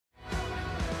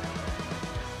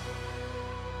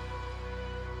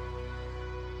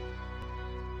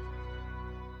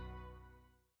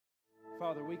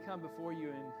Father, we come before you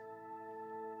in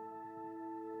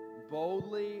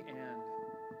boldly and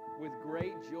with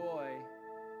great joy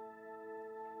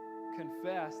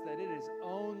confess that it is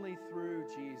only through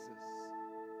Jesus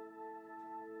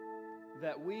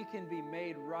that we can be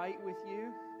made right with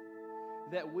you,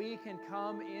 that we can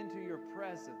come into your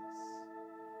presence,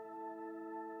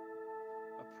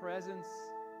 a presence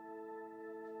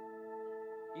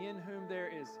in whom there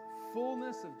is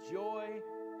fullness of joy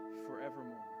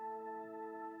forevermore.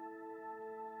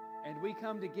 And we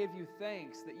come to give you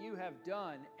thanks that you have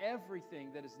done everything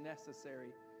that is necessary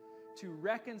to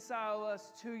reconcile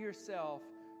us to yourself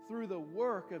through the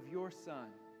work of your Son.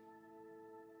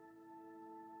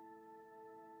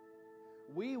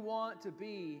 We want to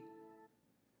be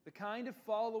the kind of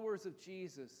followers of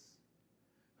Jesus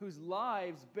whose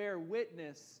lives bear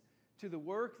witness to the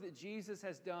work that Jesus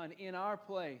has done in our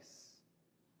place.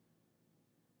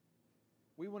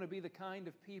 We want to be the kind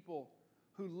of people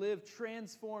who live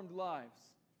transformed lives,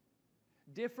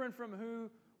 different from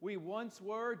who we once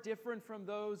were, different from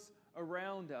those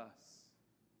around us,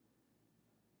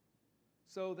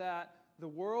 so that the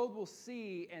world will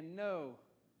see and know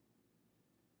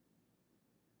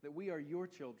that we are your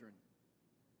children,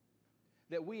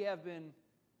 that we have been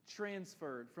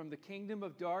transferred from the kingdom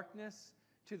of darkness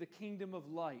to the kingdom of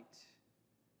light,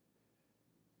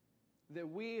 that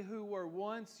we who were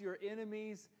once your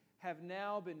enemies have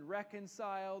now been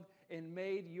reconciled and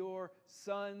made your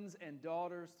sons and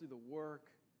daughters through the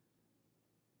work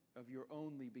of your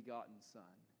only begotten Son,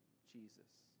 Jesus.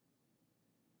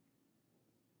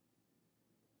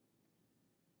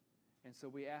 And so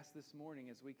we ask this morning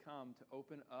as we come to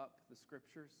open up the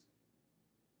Scriptures,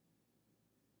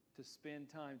 to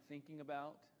spend time thinking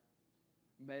about,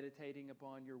 meditating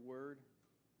upon your Word,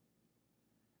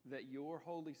 that your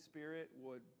Holy Spirit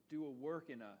would do a work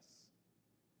in us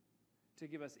to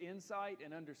give us insight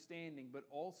and understanding, but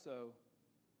also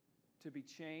to be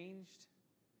changed,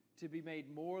 to be made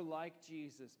more like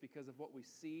Jesus because of what we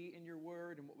see in your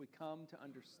Word and what we come to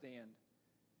understand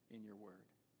in your Word.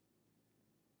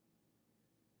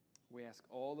 We ask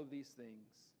all of these things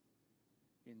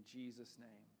in Jesus' name.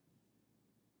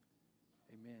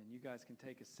 Amen. You guys can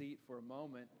take a seat for a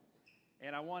moment.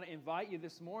 And I want to invite you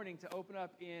this morning to open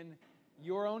up in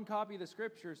your own copy of the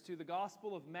Scriptures to the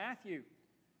Gospel of Matthew.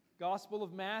 Gospel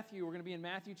of Matthew. We're going to be in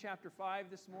Matthew chapter 5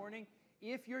 this morning.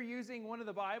 If you're using one of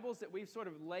the Bibles that we've sort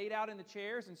of laid out in the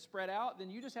chairs and spread out,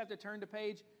 then you just have to turn to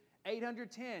page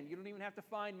 810. You don't even have to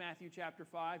find Matthew chapter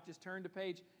 5. Just turn to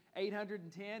page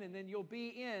 810, and then you'll be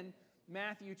in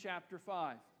Matthew chapter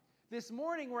 5. This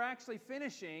morning, we're actually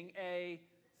finishing a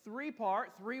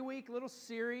three-week little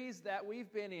series that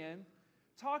we've been in,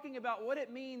 talking about what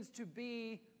it means to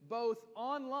be both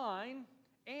online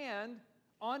and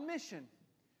on mission.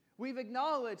 We've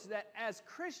acknowledged that as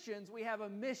Christians, we have a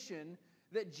mission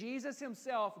that Jesus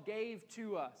Himself gave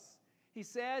to us. He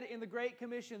said in the Great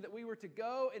Commission that we were to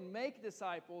go and make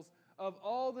disciples of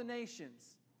all the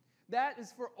nations. That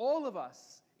is for all of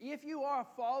us. If you are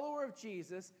a follower of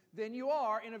Jesus, then you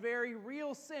are, in a very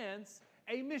real sense,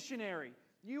 a missionary.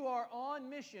 You are on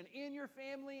mission in your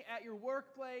family, at your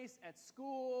workplace, at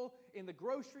school, in the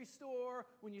grocery store,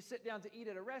 when you sit down to eat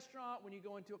at a restaurant, when you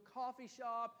go into a coffee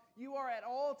shop. You are at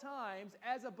all times,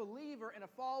 as a believer and a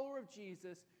follower of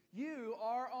Jesus, you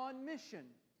are on mission.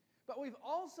 But we've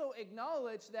also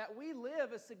acknowledged that we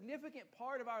live a significant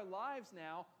part of our lives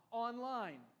now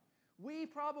online.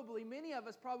 Many of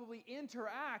us probably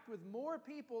interact with more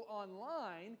people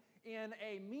online in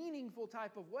a meaningful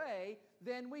type of way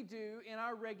than we do in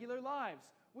our regular lives.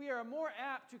 We are more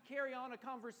apt to carry on a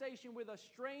conversation with a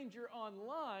stranger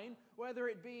online, whether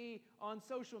it be on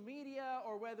social media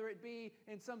or whether it be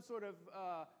in some sort of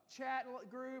chat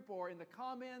group or in the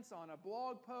comments on a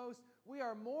blog post. We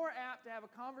are more apt to have a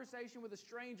conversation with a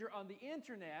stranger on the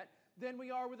internet than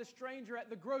we are with a stranger at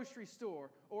the grocery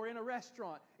store or in a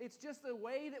restaurant. It's just the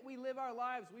way that we live our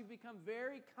lives. We've become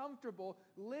very comfortable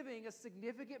living a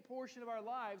significant portion of our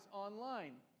lives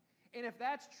online. And if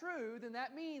that's true, then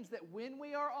that means that when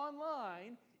we are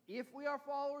online, if we are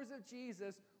followers of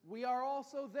Jesus, we are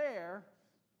also there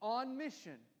on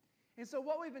mission. And so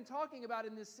what we've been talking about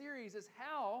in this series is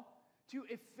how to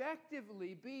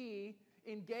effectively be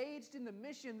engaged in the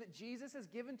mission that Jesus has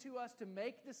given to us to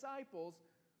make disciples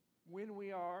when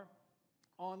we are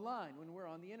online, when we're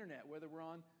on the internet, whether we're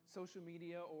on social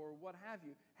media or what have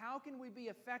you. How can we be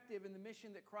effective in the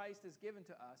mission that Christ has given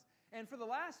to us? And for the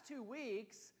last 2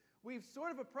 weeks, we've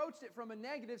sort of approached it from a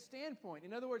negative standpoint.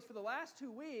 In other words, for the last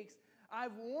 2 weeks,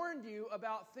 I've warned you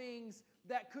about things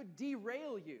that could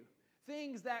derail you,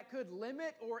 things that could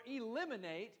limit or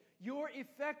eliminate your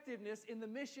effectiveness in the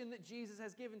mission that Jesus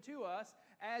has given to us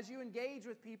as you engage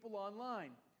with people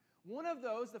online. One of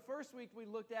those, the first week we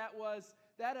looked at, was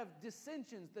that of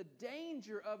dissensions, the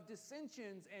danger of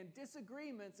dissensions and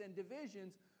disagreements and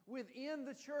divisions within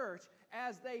the church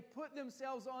as they put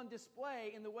themselves on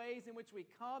display in the ways in which we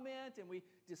comment and we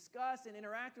discuss and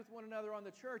interact with one another on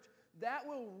the church. That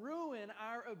will ruin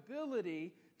our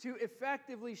ability to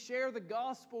effectively share the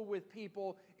gospel with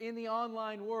people in the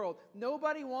online world.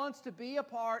 Nobody wants to be a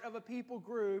part of a people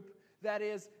group that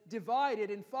is divided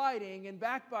and fighting and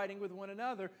backbiting with one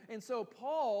another. And so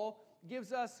Paul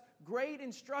gives us great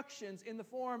instructions in the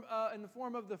form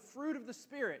of the fruit of the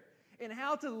Spirit, in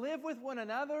how to live with one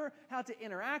another, how to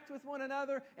interact with one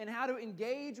another, and how to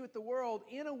engage with the world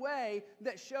in a way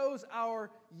that shows our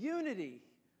unity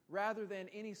rather than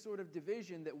any sort of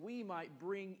division that we might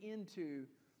bring into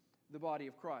the body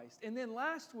of Christ. And then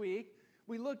last week,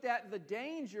 we looked at the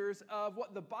dangers of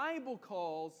what the Bible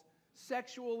calls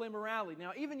sexual immorality.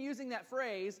 Now, even using that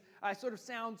phrase, I sort of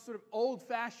sound sort of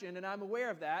old-fashioned, and I'm aware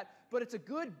of that, but it's a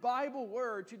good Bible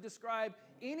word to describe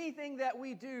anything that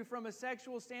we do from a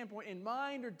sexual standpoint in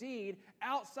mind or deed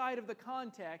outside of the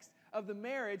context of the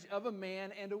marriage of a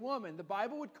man and a woman. The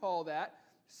Bible would call that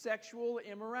sexual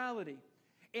immorality.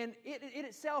 And it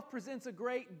itself presents a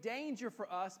great danger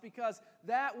for us because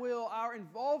our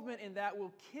involvement in that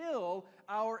will kill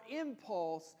our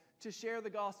impulse to share the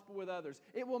gospel with others.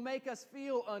 It will make us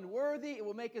feel unworthy. It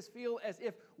will make us feel as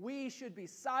if we should be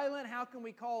silent. How can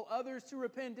we call others to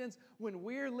repentance when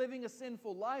we're living a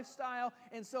sinful lifestyle?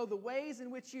 And so the ways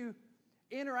in which you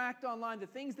interact online, the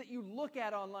things that you look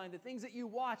at online, the things that you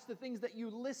watch, the things that you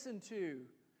listen to,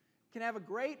 can have a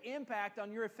great impact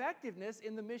on your effectiveness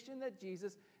in the mission that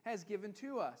Jesus has given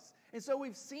to us. And so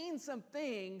we've seen some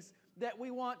things that we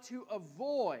want to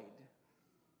avoid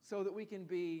so that we can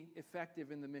be effective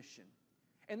in the mission.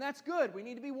 And that's good. We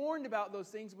need to be warned about those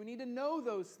things. We need to know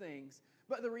those things.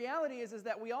 But the reality is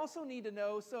that we also need to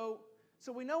know so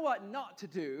we know what not to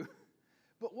do.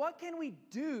 But what can we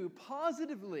do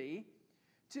positively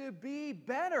to be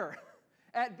better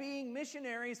at being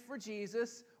missionaries for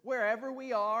Jesus wherever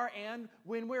we are and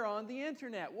when we're on the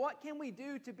internet? What can we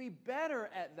do to be better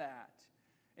at that?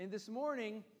 And this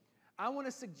morning, I want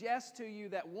to suggest to you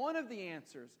that one of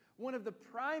the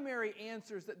primary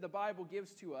answers that the Bible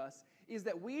gives to us is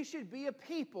that we should be a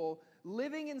people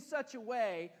living in such a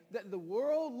way that the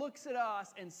world looks at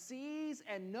us and sees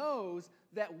and knows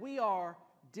that we are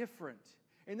different.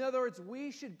 In other words,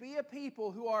 we should be a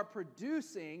people who are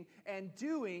producing and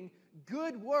doing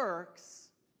good works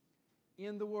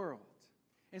in the world.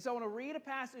 And so I want to read a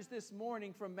passage this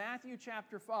morning from Matthew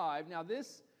chapter 5. Now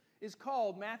this is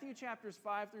called, Matthew chapters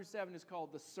 5 through 7 is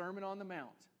called the Sermon on the Mount,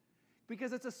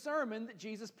 because it's a sermon that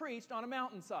Jesus preached on a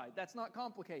mountainside. That's not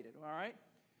complicated, all right?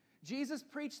 Jesus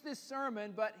preached this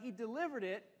sermon, but he delivered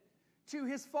it to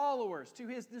his followers, to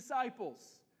his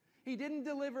disciples. He didn't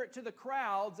deliver it to the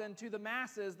crowds and to the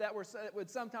masses that would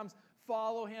sometimes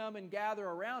follow him and gather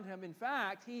around him. In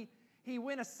fact, he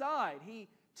went aside. He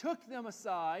took them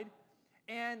aside,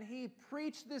 and he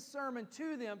preached this sermon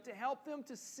to them to help them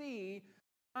to see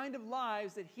the kind of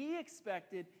lives that he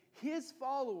expected his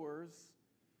followers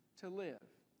to live.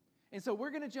 And so we're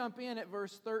going to jump in at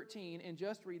verse 13 and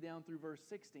just read down through verse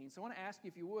 16. So I want to ask you,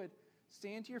 if you would,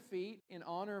 stand to your feet in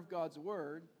honor of God's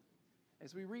word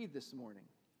as we read this morning.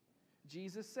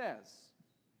 Jesus says,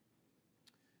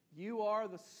 "You are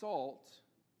the salt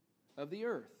of the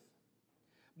earth.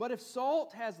 But if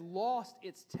salt has lost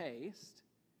its taste,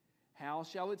 how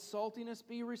shall its saltiness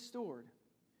be restored?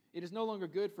 It is no longer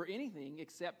good for anything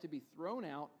except to be thrown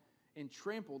out and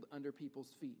trampled under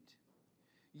people's feet.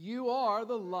 You are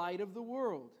the light of the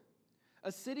world.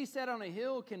 A city set on a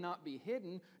hill cannot be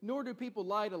hidden, nor do people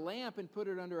light a lamp and put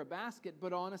it under a basket,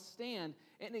 but on a stand,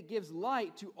 and it gives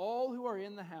light to all who are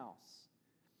in the house.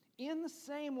 In the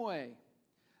same way,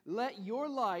 let your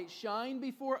light shine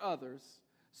before others,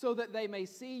 so that they may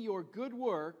see your good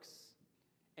works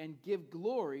and give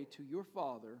glory to your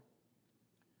Father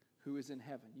who is in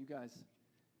heaven." You guys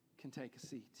can take a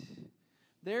seat.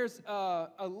 There's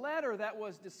a letter that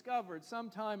was discovered some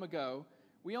time ago.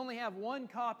 We only have one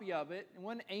copy of it,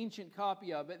 one ancient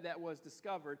copy of it that was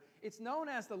discovered. It's known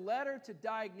as the letter to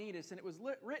Diognetus, and it was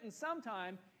written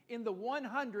sometime in the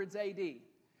 100s AD.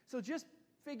 So just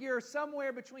figure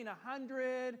somewhere between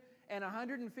 100 and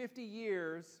 150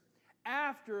 years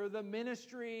after the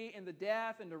ministry and the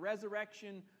death and the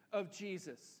resurrection of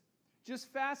Jesus.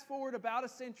 Just fast forward about a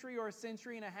century or a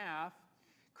century and a half.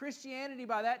 Christianity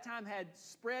by that time had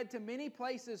spread to many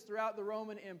places throughout the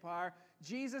Roman Empire.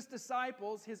 Jesus'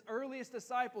 disciples, his earliest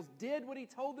disciples, did what he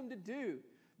told them to do.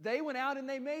 They went out and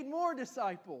they made more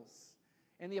disciples.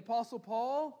 And the Apostle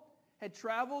Paul had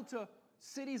traveled to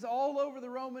cities all over the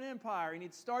Roman Empire, and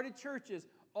he'd started churches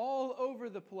all over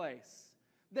the place.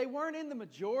 They weren't in the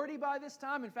majority by this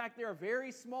time. In fact, they're a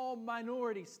very small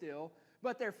minority still,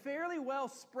 but they're fairly well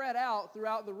spread out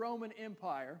throughout the Roman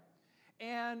Empire.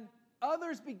 And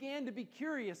others began to be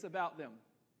curious about them.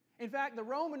 In fact, the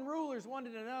Roman rulers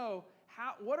wanted to know,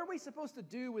 what are we supposed to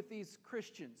do with these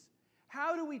Christians?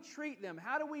 How do we treat them?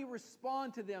 How do we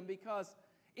respond to them? Because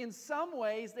in some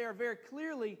ways, they are very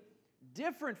clearly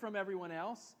different from everyone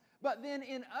else, but then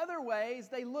in other ways,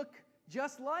 they look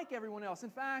just like everyone else. In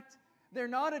fact, they're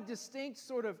not a distinct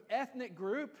sort of ethnic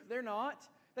group. They're not.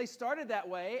 They started that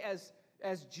way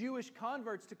as Jewish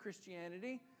converts to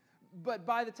Christianity, but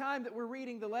by the time that we're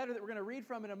reading the letter that we're going to read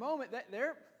from in a moment,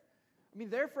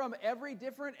 they're from every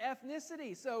different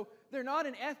ethnicity. So they're not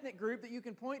an ethnic group that you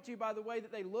can point to by the way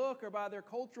that they look or by their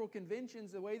cultural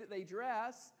conventions, the way that they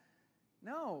dress.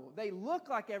 No, they look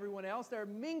like everyone else. They're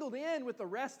mingled in with the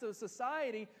rest of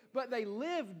society, but they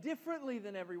live differently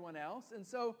than everyone else. And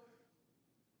so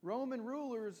Roman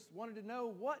rulers wanted to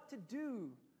know what to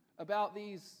do about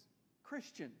these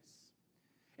Christians.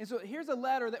 And so here's a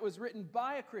letter that was written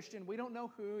by a Christian. We don't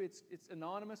know who. It's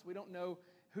anonymous. We don't know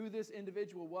who this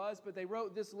individual was, but they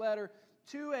wrote this letter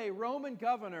to a Roman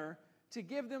governor to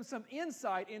give them some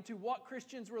insight into what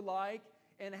Christians were like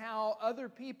and how other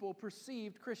people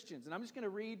perceived Christians. And I'm just going to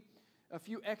read a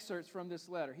few excerpts from this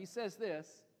letter. He says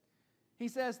this. He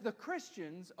says, "The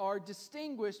Christians are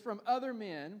distinguished from other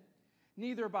men,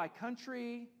 neither by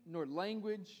country, nor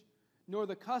language, nor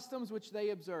the customs which they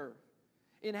observe,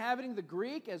 inhabiting the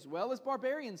Greek as well as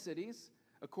barbarian cities,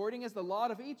 according as the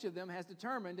lot of each of them has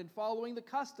determined, and following the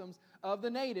customs of the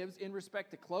natives in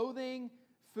respect to clothing,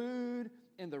 food,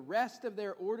 and the rest of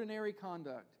their ordinary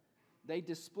conduct. They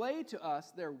display to us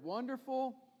their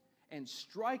wonderful and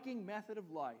striking method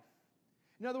of life."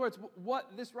 In other words,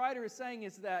 what this writer is saying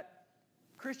is that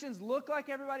Christians look like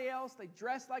everybody else, they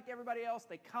dress like everybody else,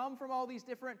 they come from all these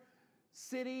different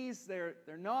cities, they're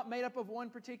not made up of one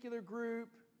particular group,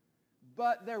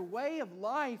 but their way of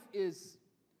life is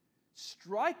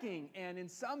striking and in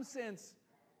some sense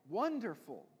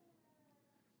wonderful.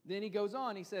 Then he goes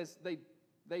on, he says,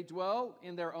 they dwell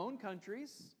in their own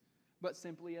countries, but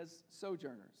simply as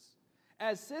sojourners.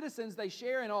 As citizens, they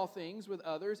share in all things with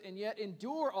others, and yet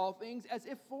endure all things as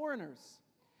if foreigners.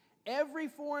 Every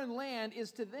foreign land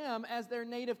is to them as their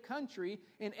native country,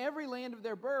 and every land of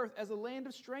their birth as a land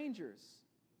of strangers.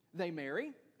 They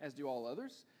marry, as do all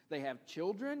others. They have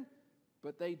children,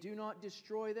 but they do not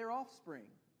destroy their offspring.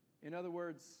 In other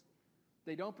words,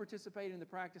 they don't participate in the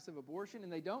practice of abortion,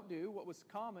 and they don't do what was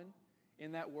common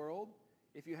in that world.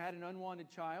 If you had an unwanted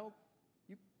child,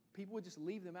 people would just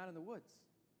leave them out in the woods.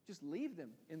 Just leave them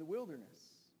in the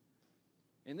wilderness.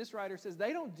 And this writer says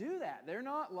they don't do that. They're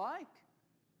not like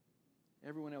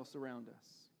everyone else around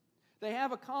us. They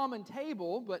have a common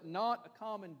table, but not a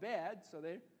common bed, so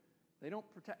they don't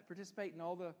participate in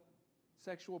all the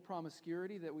sexual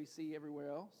promiscuity that we see everywhere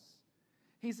else.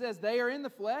 He says they are in the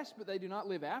flesh, but they do not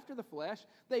live after the flesh.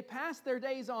 They pass their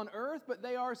days on earth, but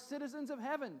they are citizens of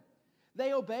heaven.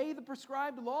 They obey the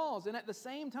prescribed laws and at the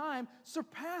same time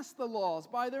surpass the laws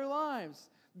by their lives.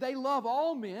 They love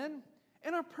all men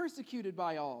and are persecuted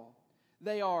by all.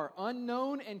 They are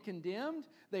unknown and condemned.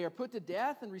 They are put to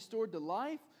death and restored to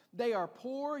life. They are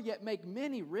poor, yet make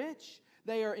many rich.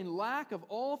 They are in lack of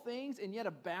all things and yet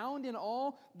abound in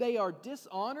all. They are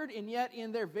dishonored, and yet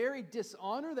in their very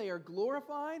dishonor they are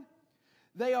glorified.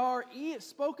 They are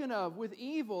spoken of with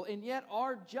evil and yet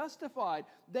are justified.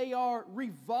 They are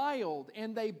reviled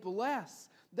and they bless.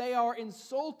 They are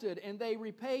insulted and they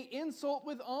repay insult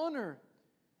with honor.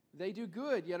 They do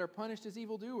good yet are punished as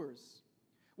evildoers.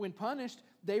 When punished,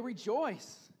 they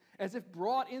rejoice as if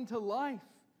brought into life.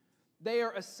 They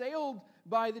are assailed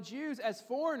by the Jews as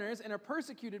foreigners and are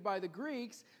persecuted by the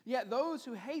Greeks, yet those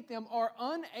who hate them are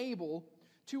unable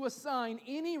to assign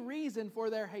any reason for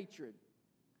their hatred.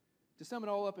 To sum it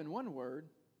all up in one word,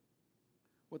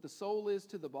 what the soul is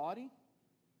to the body,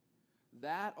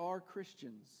 that are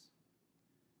Christians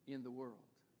in the world.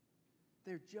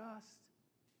 They're just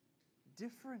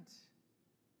different.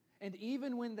 And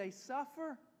even when they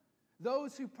suffer,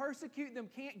 those who persecute them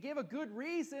can't give a good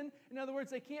reason. In other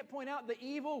words, they can't point out the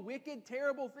evil, wicked,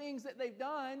 terrible things that they've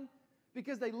done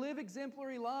because they live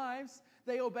exemplary lives.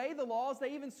 They obey the laws.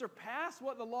 They even surpass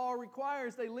what the law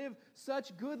requires. They live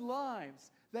such good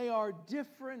lives. They are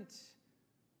different,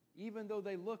 even though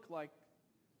they look like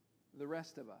the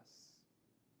rest of us.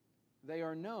 They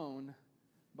are known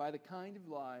by the kind of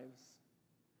lives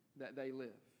that they live.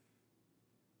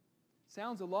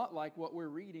 Sounds a lot like what we're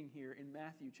reading here in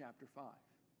Matthew chapter 5.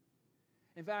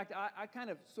 In fact, I kind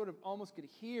of sort of almost could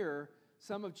hear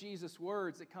some of Jesus'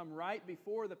 words that come right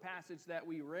before the passage that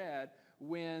we read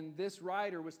when this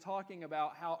writer was talking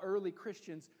about how early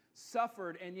Christians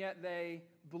suffered and yet they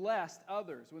blessed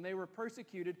others. When they were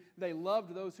persecuted, they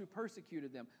loved those who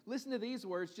persecuted them. Listen to these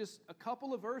words, just a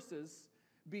couple of verses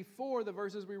before the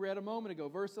verses we read a moment ago.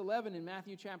 Verse 11 in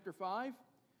Matthew chapter 5,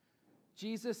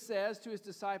 Jesus says to His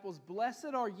disciples,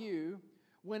 "Blessed are you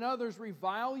when others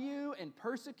revile you and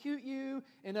persecute you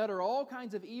and utter all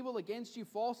kinds of evil against you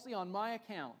falsely on my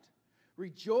account.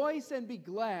 Rejoice and be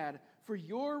glad, for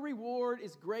your reward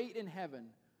is great in heaven,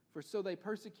 for so they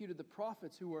persecuted the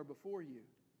prophets who were before you."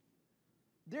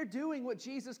 They're doing what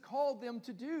Jesus called them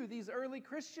to do, these early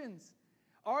Christians.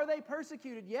 Are they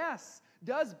persecuted? Yes.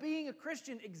 Does being a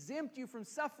Christian exempt you from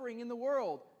suffering in the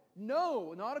world?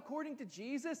 No, not according to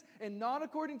Jesus and not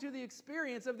according to the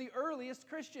experience of the earliest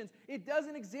Christians. It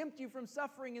doesn't exempt you from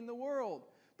suffering in the world.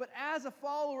 But as a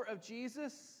follower of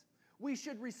Jesus, we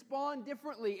should respond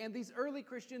differently. And these early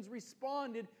Christians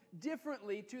responded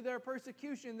differently to their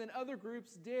persecution than other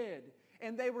groups did.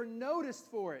 And they were noticed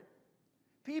for it.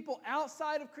 People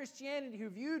outside of Christianity who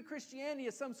viewed Christianity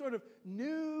as some sort of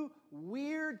new,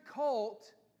 weird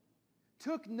cult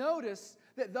took notice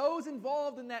that those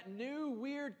involved in that new,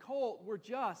 weird cult were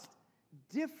just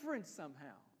different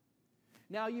somehow.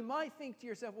 Now, you might think to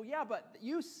yourself, well, yeah, but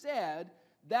you said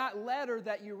that letter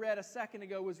that you read a second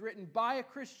ago was written by a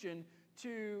Christian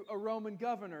to a Roman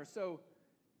governor, so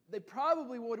they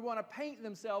probably would want to paint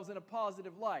themselves in a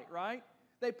positive light, right?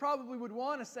 They probably would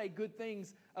want to say good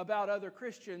things about other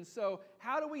Christians. So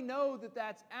how do we know that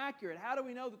that's accurate? How do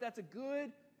we know that that's a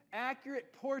good,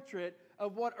 accurate portrait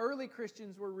of what early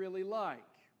Christians were really like?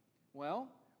 Well,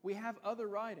 we have other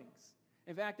writings.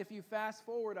 In fact, if you fast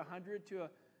forward 100 to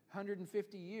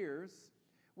 150 years,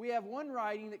 we have one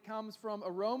writing that comes from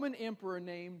a Roman emperor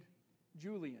named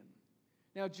Julian.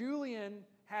 Now, Julian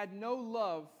had no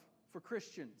love for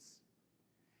Christians.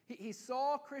 He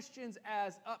saw Christians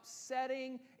as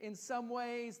upsetting in some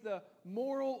ways the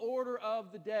moral order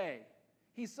of the day.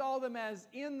 He saw them as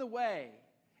in the way.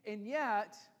 And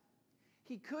yet,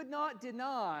 he could not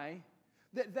deny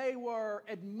that they were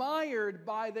admired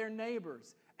by their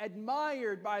neighbors,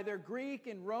 admired by their Greek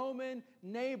and Roman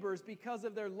neighbors because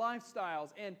of their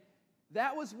lifestyles. And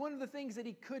that was one of the things that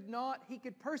he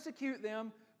could persecute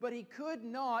them, but he could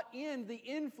not end the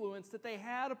influence that they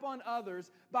had upon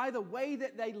others by the way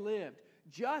that they lived.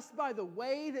 Just by the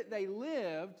way that they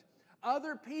lived,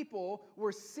 other people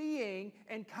were seeing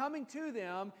and coming to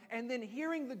them and then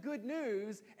hearing the good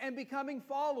news and becoming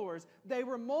followers. They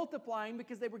were multiplying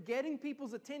because they were getting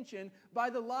people's attention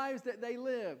by the lives that they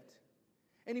lived.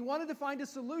 And he wanted to find a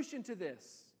solution to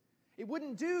this. It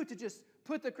wouldn't do to just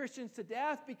put the Christians to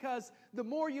death, because the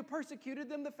more you persecuted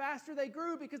them, the faster they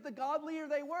grew, because the godlier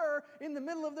they were in the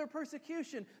middle of their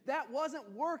persecution. That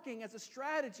wasn't working as a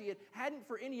strategy. It hadn't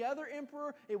for any other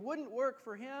emperor. It wouldn't work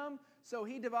for him. So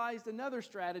he devised another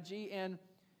strategy, and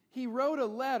he wrote a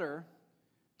letter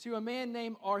to a man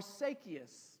named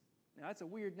Arsacius. Now, that's a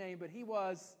weird name, but he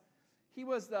was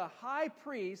the high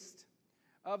priest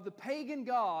of the pagan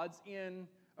gods in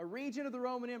a region of the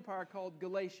Roman Empire called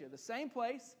Galatia, the same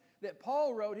place that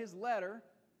Paul wrote his letter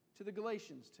to the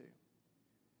Galatians to.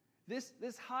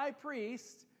 This high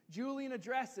priest, Julian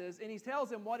addresses, and he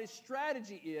tells him what his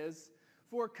strategy is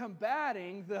for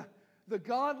combating the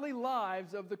godly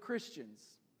lives of the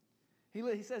Christians.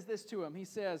 He says this to him. He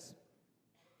says,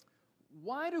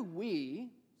 "Why do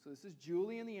we," so this is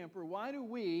Julian the emperor, "why do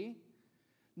we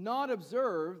not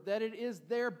observe that it is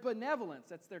their benevolence,"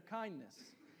 that's their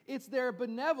kindness, "it's their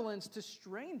benevolence to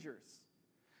strangers,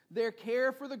 their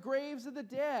care for the graves of the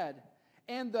dead,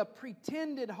 and the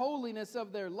pretended holiness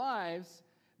of their lives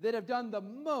that have done the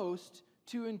most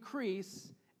to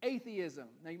increase atheism."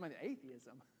 Now you might say,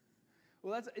 atheism?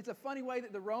 Well, it's a funny way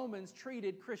that the Romans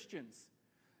treated Christians.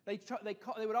 They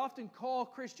would often call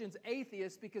Christians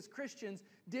atheists because Christians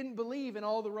didn't believe in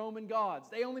all the Roman gods.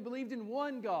 They only believed in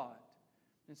one God.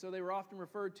 And so they were often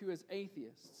referred to as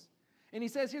atheists. And he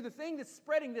says here, the thing that's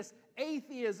spreading this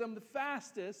atheism the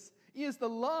fastest is the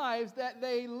lives that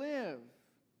they live.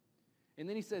 And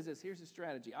then he says this, here's his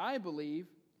strategy. "I believe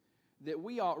that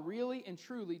we ought really and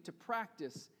truly to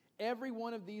practice every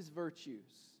one of these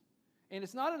virtues. And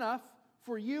it's not enough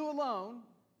for you alone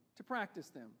to practice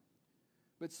them,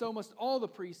 but so must all the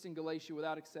priests in Galatia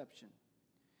without exception.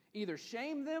 Either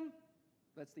shame them,"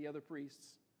 that's the other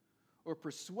priests, "or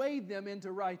persuade them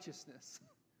into righteousness."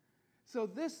 So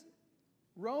this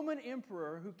Roman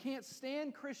emperor who can't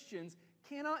stand Christians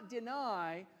cannot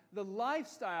deny the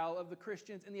lifestyle of the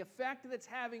Christians and the effect that it's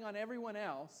having on everyone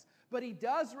else, but he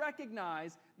does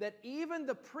recognize that even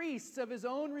the priests of his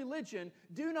own religion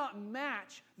do not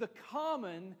match the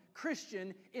common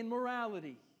Christian in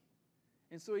morality.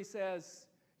 And so he says,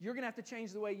 you're going to have to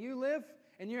change the way you live,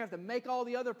 and you're going to have to make all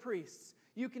the other priests.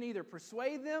 You can either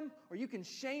persuade them or you can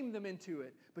shame them into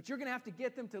it, but you're going to have to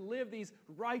get them to live these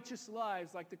righteous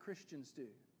lives like the Christians do.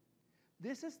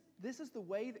 This is the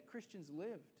way that Christians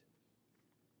lived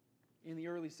in the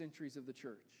early centuries of the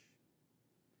church.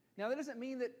 Now, that doesn't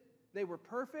mean that they were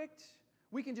perfect.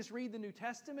 We can just read the New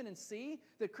Testament and see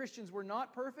that Christians were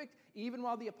not perfect. Even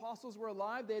while the apostles were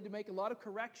alive, they had to make a lot of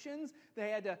corrections. They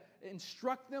had to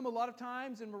instruct them a lot of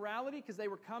times in morality because they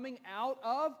were coming out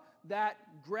of that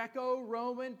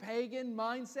Greco-Roman pagan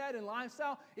mindset and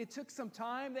lifestyle. It took some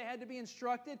time. They had to be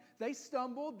instructed. They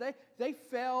stumbled. They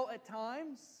fell at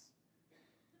times.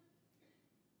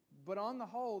 But on the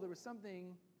whole, there was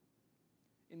something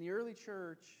in the early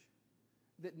church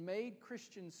that made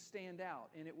Christians stand out,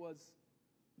 and it was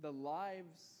the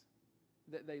lives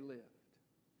that they lived.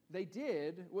 They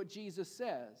did what Jesus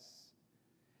says.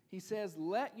 He says,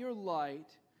 "Let your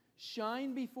light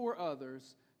shine before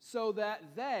others so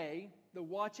that they," the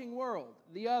watching world,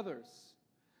 the others,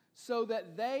 "so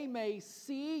that they may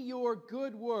see your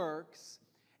good works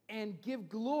and give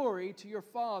glory to your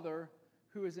Father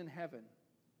who is in heaven."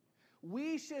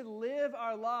 We should live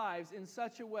our lives in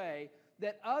such a way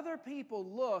that other people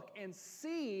look and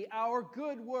see our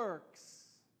good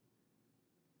works.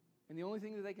 And the only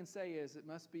thing that they can say is, it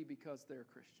must be because they're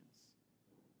Christians.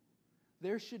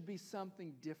 There should be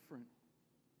something different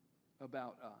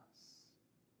about us.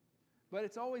 But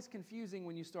it's always confusing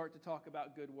when you start to talk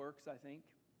about good works, I think.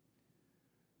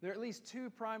 There are at least two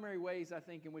primary ways, I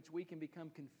think, in which we can become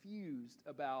confused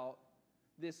about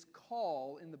this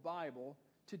call in the Bible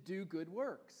to do good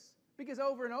works. Because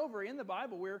over and over in the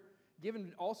Bible, we're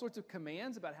given all sorts of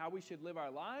commands about how we should live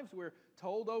our lives. We're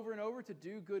told over and over to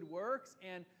do good works.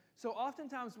 And so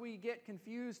oftentimes we get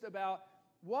confused about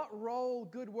what role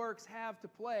good works have to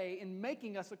play in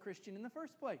making us a Christian in the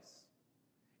first place.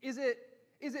 Is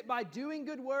it by doing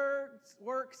good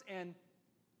works and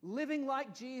living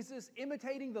like Jesus,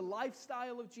 imitating the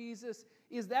lifestyle of Jesus?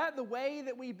 Is that the way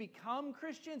that we become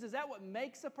Christians? Is that what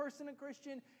makes a person a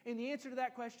Christian? And the answer to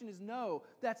that question is no.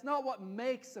 That's not what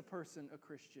makes a person a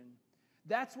Christian.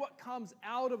 That's what comes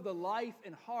out of the life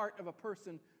and heart of a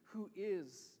person who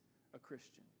is a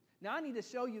Christian. Now, I need to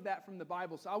show you that from the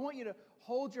Bible. So I want you to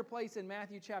hold your place in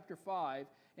Matthew chapter 5,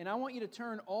 and I want you to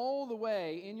turn all the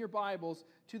way in your Bibles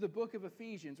to the book of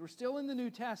Ephesians. We're still in the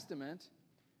New Testament.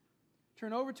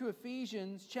 Turn over to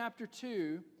Ephesians chapter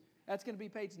 2. That's going to be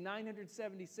page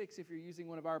 976 if you're using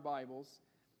one of our Bibles.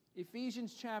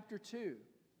 Ephesians chapter 2.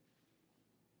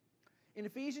 In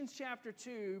Ephesians chapter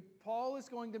 2, Paul is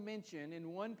going to mention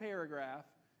in one paragraph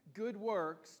good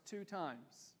works 2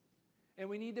 times. And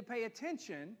we need to pay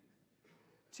attention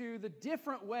to the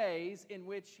different ways in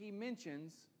which he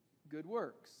mentions good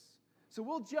works. So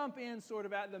we'll jump in sort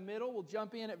of at the middle. We'll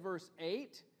jump in at verse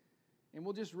 8, and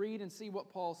we'll just read and see what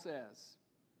Paul says.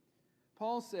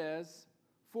 Paul says,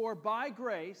 "For by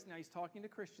grace," now he's talking to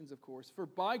Christians, of course, "for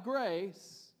by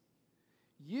grace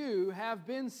you have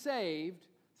been saved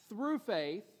through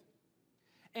faith,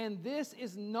 and this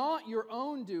is not your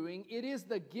own doing, it is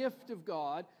the gift of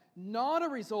God, not a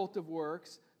result of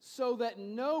works, so that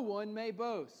no one may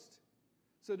boast."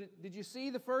 So did you see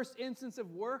the first instance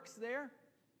of works there?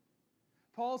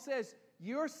 Paul says,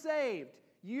 you're saved.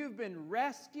 You've been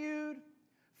rescued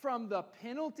from the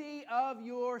penalty of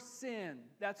your sin.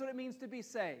 That's what it means to be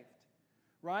saved,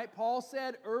 right? Paul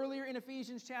said earlier in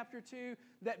Ephesians chapter 2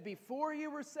 that before you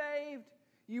were saved,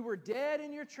 you were dead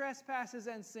in your trespasses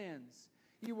and sins.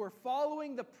 You were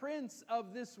following the prince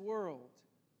of this world.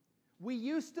 We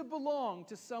used to belong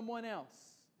to someone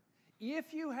else.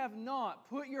 If you have not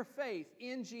put your faith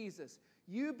in Jesus,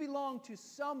 you belong to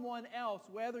someone else,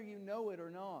 whether you know it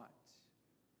or not.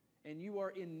 And you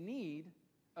are in need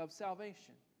of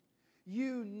salvation.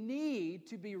 You need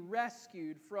to be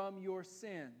rescued from your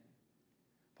sin.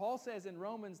 Paul says in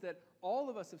Romans that all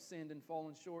of us have sinned and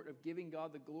fallen short of giving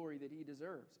God the glory that He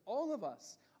deserves. All of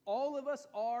us. All of us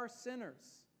are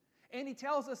sinners. And he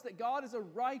tells us that God is a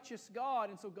righteous God,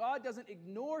 and so God doesn't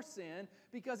ignore sin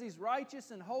because He's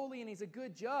righteous and holy and He's a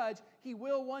good judge. He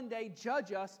will one day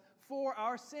judge us for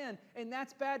our sin. And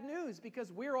that's bad news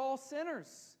because we're all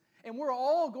sinners. And we're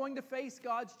all going to face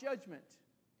God's judgment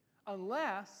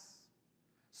unless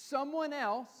someone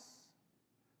else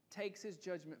takes His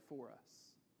judgment for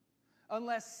us.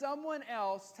 Unless someone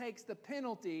else takes the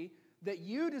penalty that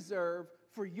you deserve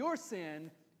for your sin,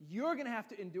 You're going to have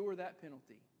to endure that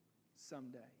penalty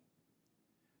someday.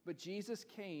 But Jesus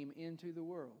came into the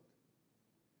world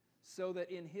so that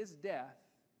in His death,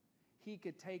 He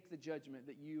could take the judgment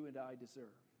that you and I deserve.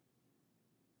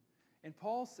 And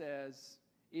Paul says,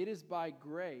 it is by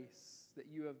grace that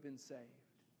you have been saved.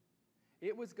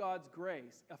 It was God's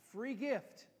grace, a free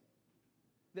gift,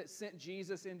 that sent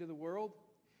Jesus into the world.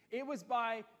 It was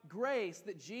by grace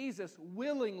that Jesus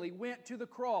willingly went to the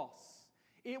cross.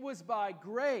 It was by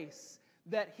grace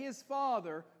that His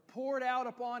Father poured out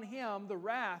upon Him the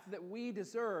wrath that we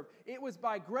deserve. It was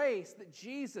by grace that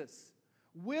Jesus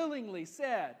willingly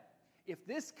said, if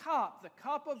this cup, the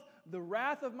cup of the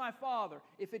wrath of my Father,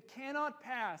 if it cannot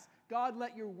pass, God,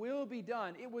 let your will be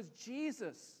done. It was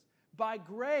Jesus, by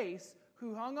grace,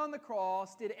 who hung on the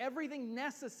cross, did everything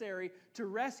necessary to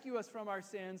rescue us from our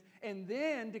sins, and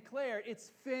then declared,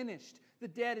 it's finished. The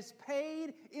debt is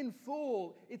paid in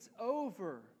full. It's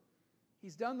over.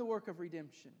 He's done the work of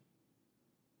redemption.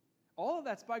 All of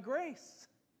that's by grace.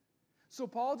 So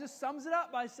Paul just sums it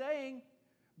up by saying,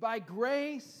 by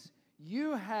grace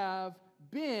you have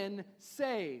been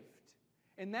saved.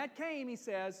 And that came, he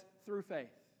says, through faith.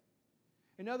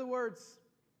 In other words,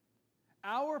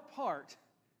 our part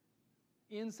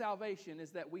in salvation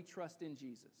is that we trust in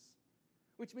Jesus.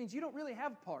 Which means you don't really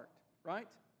have a part, right?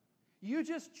 You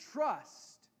just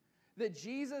trust that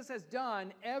Jesus has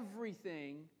done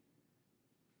everything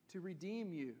to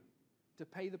redeem you, to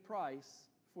pay the price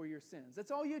for your sins.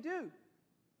 That's all you do.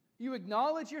 You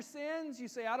acknowledge your sins. You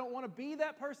say, I don't want to be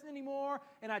that person anymore,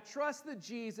 and I trust that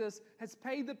Jesus has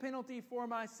paid the penalty for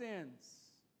my sins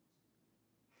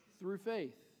through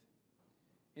faith.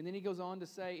 And then he goes on to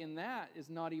say, and that is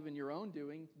not even your own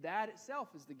doing. That itself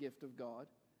is the gift of God.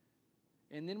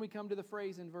 And then we come to the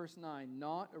phrase in verse 9,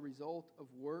 not a result of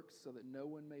works so that no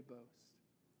one may boast.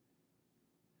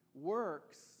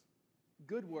 Works,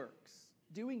 good works,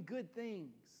 doing good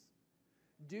things,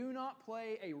 do not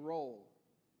play a role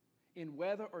in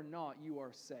whether or not you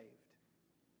are saved.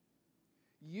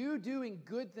 You doing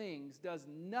good things does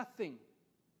nothing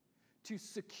to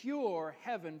secure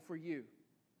heaven for you,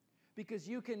 because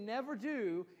you can never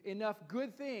do enough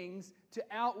good things to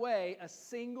outweigh a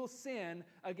single sin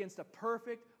against a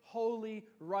perfect, holy,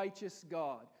 righteous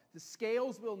God. The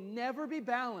scales will never be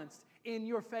balanced in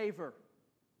your favor.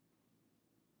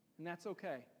 And that's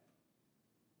okay,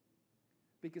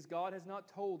 because God has not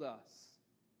told us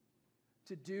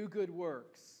to do good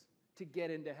works to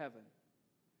get into heaven.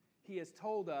 He has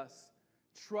told us,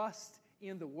 trust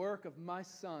in the work of my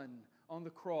Son on the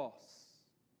cross.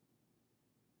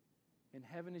 And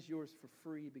heaven is yours for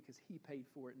free because He paid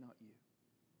for it, not you.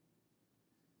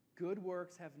 Good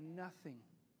works have nothing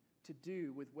to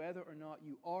do with whether or not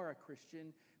you are a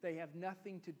Christian. They have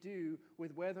nothing to do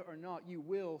with whether or not you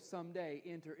will someday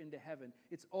enter into heaven.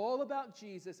 It's all about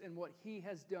Jesus and what He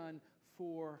has done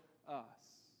for us.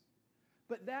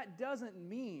 But that doesn't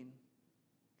mean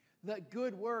that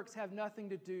good works have nothing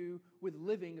to do with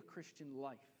living a Christian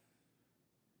life.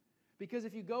 Because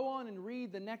if you go on and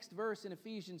read the next verse in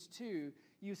Ephesians 2,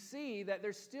 you see that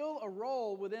there's still a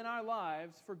role within our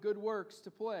lives for good works to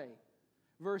play.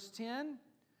 Verse 10,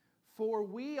 for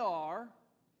we are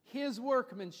His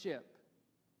workmanship.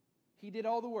 He did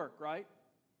all the work, right?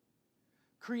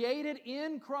 Created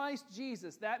in Christ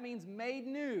Jesus. That means made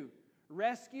new.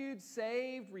 Rescued,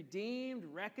 saved, redeemed,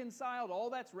 reconciled, all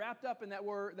that's wrapped up in that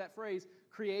word, that phrase,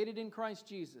 created in Christ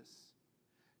Jesus.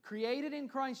 Created in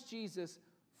Christ Jesus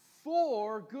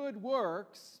for good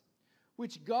works,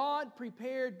 which God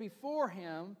prepared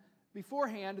beforehand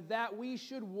that we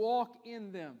should walk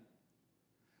in them.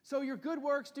 So your good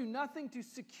works do nothing to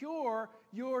secure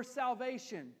your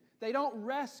salvation. They don't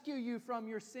rescue you from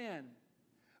your sin.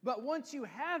 But once you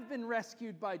have been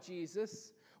rescued by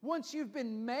Jesus, once you've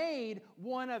been made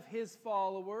one of His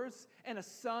followers and a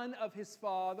son of His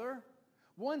Father,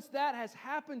 once that has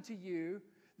happened to you,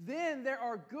 then there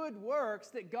are good works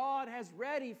that God has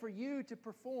ready for you to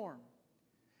perform.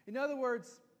 In other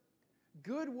words,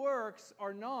 good works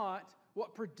are not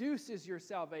what produces your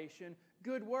salvation.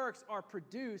 Good works are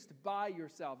produced by your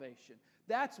salvation.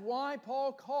 That's why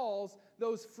Paul calls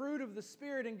those fruit of the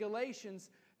Spirit in Galatians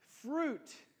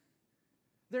fruit.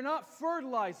 They're not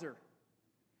fertilizer.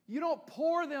 You don't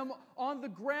pour them on the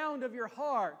ground of your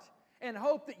heart and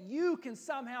hope that you can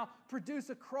somehow produce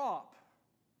a crop.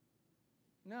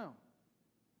 No.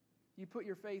 You put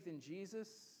your faith in Jesus.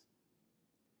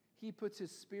 He puts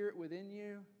His Spirit within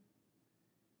you,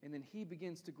 and then He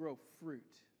begins to grow fruit.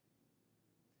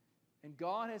 And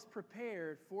God has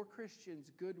prepared for Christians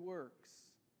good works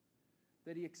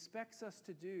that He expects us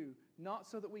to do, not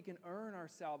so that we can earn our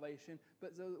salvation,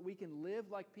 but so that we can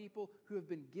live like people who have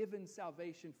been given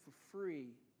salvation for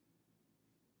free,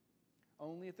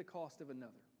 only at the cost of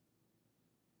another.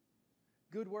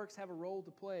 Good works have a role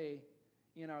to play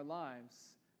in our lives,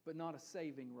 but not a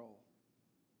saving role.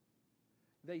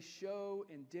 They show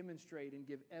and demonstrate and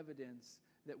give evidence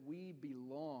that we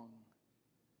belong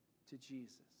to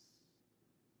Jesus.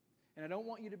 And I don't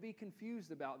want you to be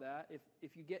confused about that.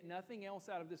 If you get nothing else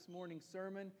out of this morning's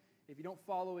sermon, if you don't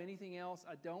follow anything else,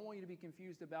 I don't want you to be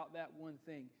confused about that one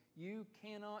thing. You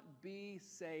cannot be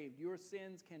saved. Your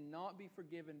sins cannot be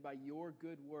forgiven by your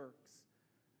good works,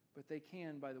 but they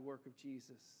can by the work of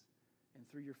Jesus and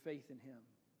through your faith in Him.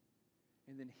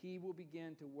 And then He will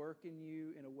begin to work in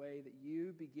you in a way that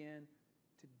you begin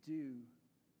to do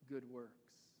good works.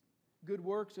 Good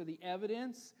works are the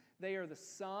evidence. They are the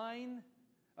sign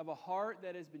of a heart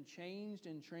that has been changed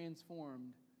and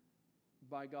transformed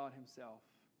by God Himself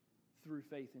through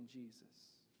faith in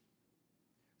Jesus.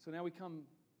 So now we come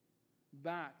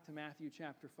back to Matthew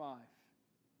chapter 5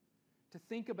 to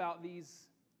think about these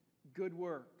good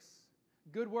works.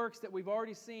 Good works that we've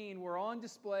already seen were on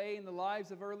display in the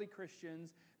lives of early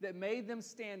Christians that made them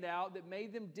stand out, that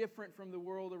made them different from the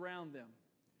world around them.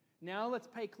 Now let's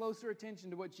pay closer attention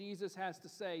to what Jesus has to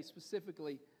say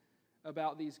specifically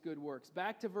about these good works.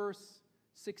 Back to verse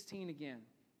 16 again.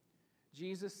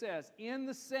 Jesus says, "In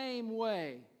the same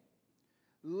way,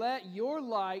 let your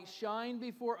light shine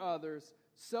before others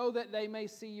so that they may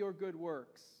see your good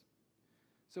works."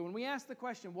 So when we ask the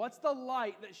question, what's the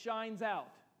light that shines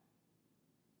out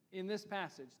in this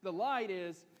passage? The light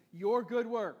is your good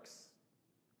works.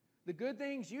 The good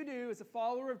things you do as a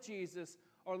follower of Jesus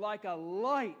are like a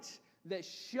light that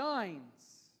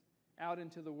shines out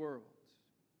into the world.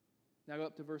 Now go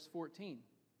up to verse 14.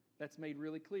 That's made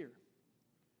really clear.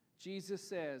 Jesus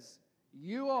says,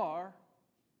 "You are,"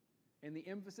 and the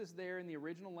emphasis there in the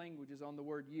original language is on the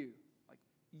word you. Like,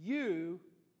 you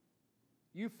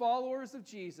followers of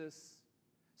Jesus,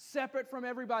 separate from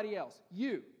everybody else.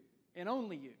 You, and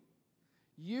only you.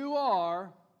 You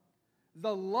are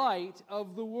the light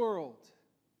of the world.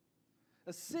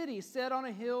 A city set on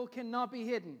a hill cannot be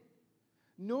hidden.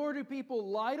 Nor do people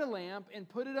light a lamp and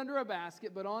put it under a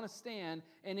basket, but on a stand,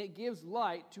 and it gives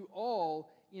light to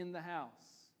all in the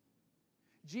house.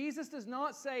 Jesus does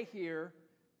not say here,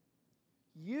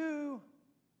 you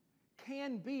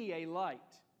can be a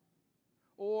light,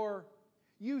 or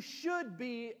you should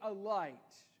be a light,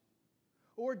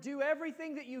 or do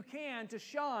everything that you can to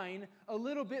shine a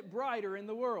little bit brighter in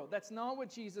the world. That's not what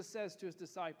Jesus says to His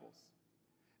disciples.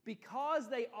 Because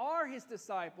they are His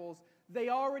disciples, they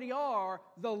already are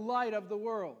the light of the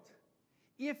world.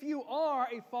 If you are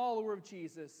a follower of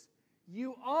Jesus,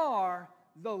 you are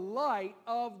the light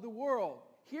of the world.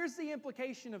 Here's the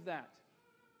implication of that.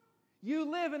 You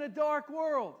live in a dark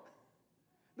world.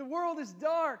 The world is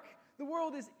dark. The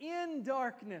world is in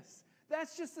darkness.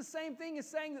 That's just the same thing as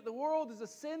saying that the world is a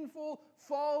sinful,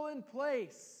 fallen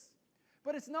place.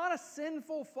 But it's not a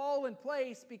sinful, fallen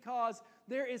place because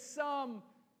there is some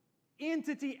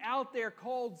entity out there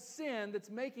called sin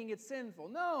that's making it sinful.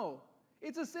 No,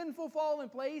 it's a sinful, fallen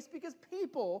place because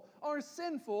people are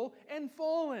sinful and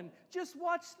fallen. Just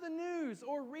watch the news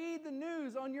or read the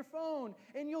news on your phone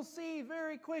and you'll see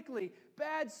very quickly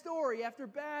bad story after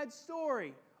bad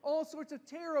story. All sorts of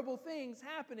terrible things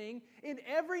happening in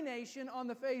every nation on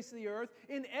the face of the earth,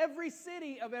 in every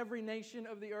city of every nation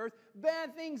of the earth.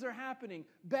 Bad things are happening.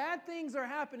 Bad things are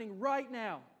happening right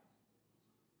now,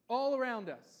 all around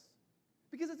us.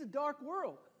 Because it's a dark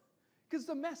world. Because it's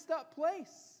a messed up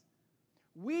place.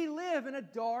 We live in a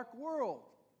dark world.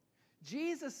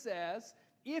 Jesus says,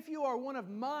 if you are one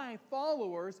of my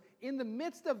followers, in the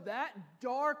midst of that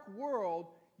dark world,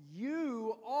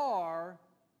 you are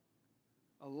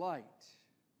a light.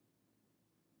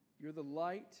 You're the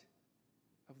light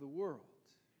of the world.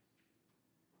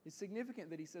 It's significant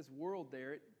that He says world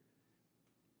there. It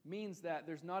means that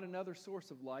there's not another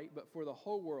source of light, but for the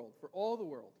whole world, for all the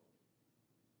world.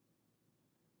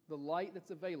 The light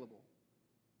that's available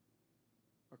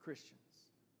are Christians.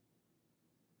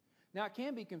 Now, it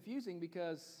can be confusing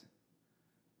because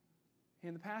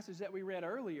in the passage that we read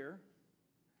earlier,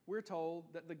 we're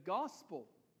told that the gospel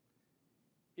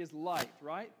is light,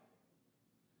 right?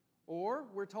 Or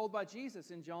we're told by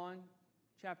Jesus in John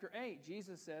chapter 8,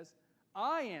 Jesus says,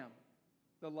 I am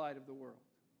the light of the world.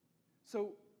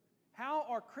 So how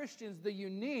are Christians the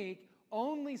unique,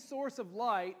 only source of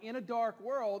light in a dark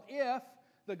world if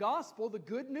the gospel, the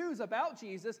good news about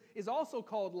Jesus, is also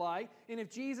called light, and if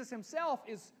Jesus Himself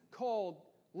is called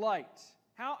light?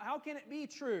 How can it be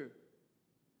true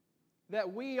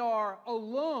that we are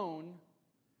alone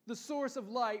the source of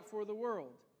light for the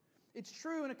world. It's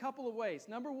true in a couple of ways.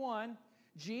 Number one,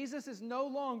 Jesus is no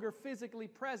longer physically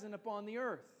present upon the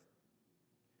earth.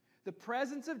 The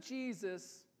presence of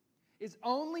Jesus is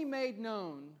only made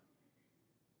known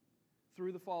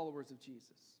through the followers of Jesus.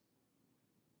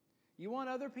 You want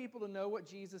other people to know what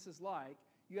Jesus is like,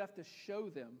 you have to show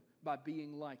them by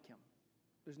being like Him.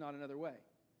 There's not another way.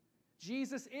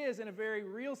 Jesus is, in a very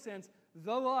real sense,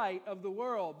 the light of the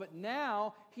world, but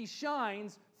now He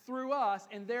shines through us,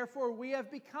 and therefore we have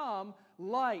become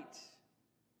light.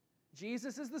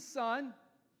 Jesus is the sun,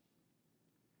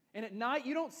 and at night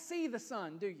you don't see the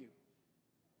sun, do you?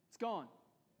 It's gone.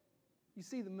 You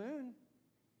see the moon.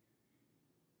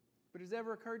 But has it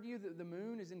ever occurred to you that the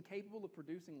moon is incapable of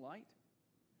producing light?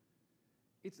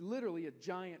 It's literally a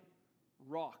giant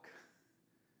rock.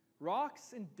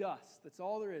 Rocks and dust, that's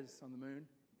all there is on the moon,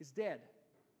 is dead.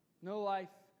 No life,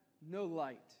 no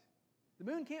light. The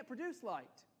moon can't produce light.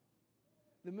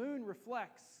 The moon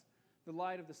reflects the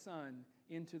light of the sun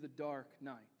into the dark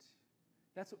night.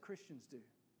 That's what Christians do.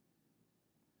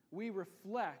 We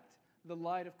reflect the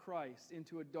light of Christ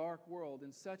into a dark world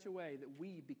in such a way that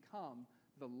we become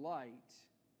the light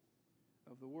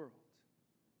of the world.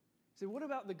 So what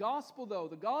about the gospel, though?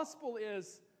 The gospel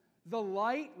is the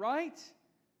light, right?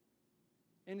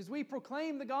 And as we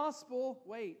proclaim the gospel,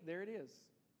 wait, there it is,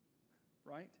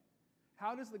 right?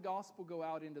 How does the gospel go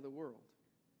out into the world?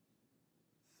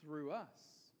 Through us.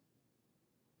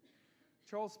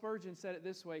 Charles Spurgeon said it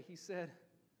this way. He said,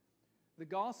 the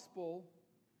gospel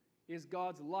is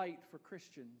God's light for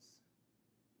Christians,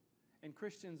 and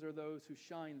Christians are those who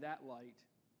shine that light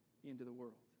into the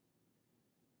world.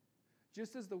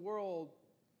 Just as the world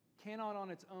cannot on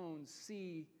its own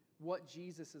see what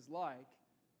Jesus is like,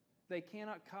 they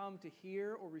cannot come to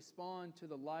hear or respond to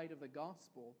the light of the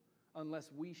gospel unless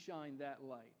we shine that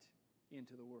light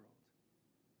into the world.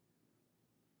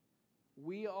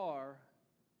 We are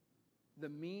the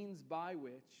means by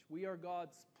which, we are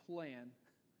God's plan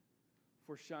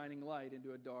for shining light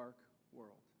into a dark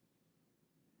world.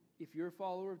 If you're a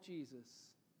follower of Jesus,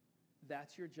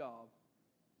 that's your job,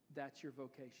 that's your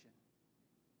vocation.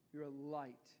 You're a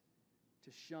light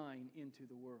to shine into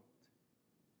the world.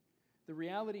 The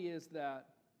reality is that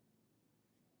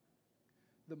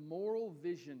the moral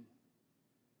vision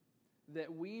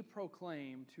that we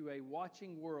proclaim to a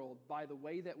watching world by the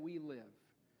way that we live,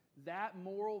 that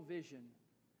moral vision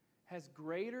has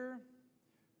greater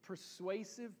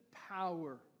persuasive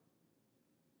power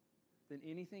than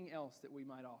anything else that we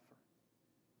might offer.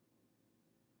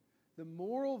 The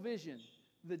moral vision,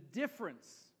 the difference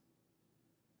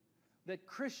that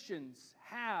Christians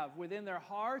have within their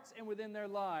hearts and within their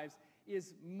lives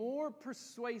is more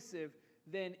persuasive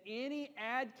than any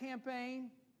ad campaign,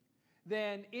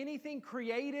 than anything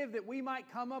creative that we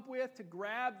might come up with to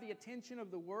grab the attention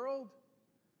of the world.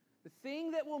 The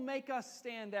thing that will make us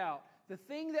stand out, the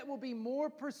thing that will be more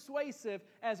persuasive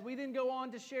as we then go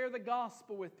on to share the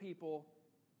gospel with people,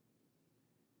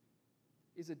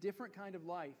 is a different kind of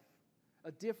life,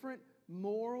 a different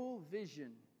moral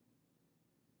vision,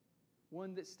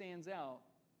 one that stands out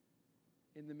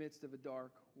in the midst of a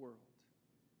dark world.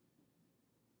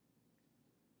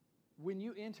 When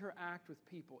you interact with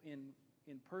people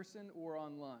in person or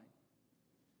online,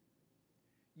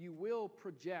 you will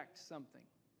project something.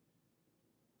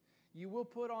 You will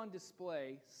put on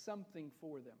display something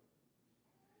for them.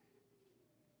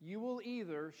 You will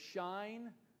either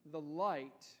shine the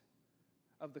light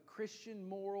of the Christian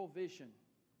moral vision.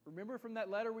 Remember from that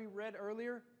letter we read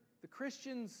earlier? The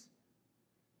Christians,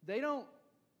 they don't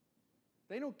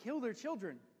kill their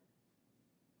children.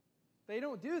 They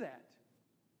don't do that.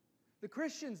 The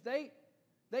Christians, they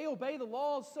obey the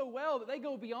laws so well that they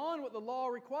go beyond what the law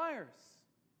requires.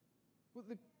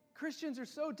 The Christians are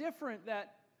so different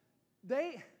that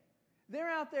they're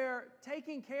out there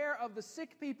taking care of the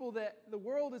sick people that the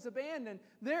world has abandoned.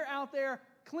 They're out there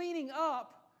cleaning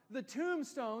up the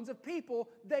tombstones of people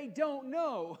they don't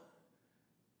know.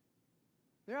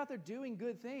 They're out there doing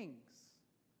good things.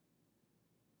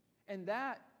 And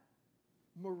that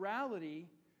morality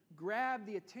grabbed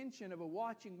the attention of a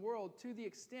watching world to the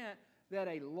extent that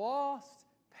a lost,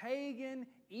 pagan,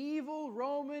 evil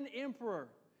Roman emperor,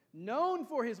 known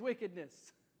for his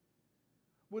wickedness,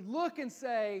 would look and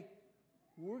say,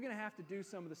 we're going to have to do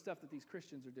some of the stuff that these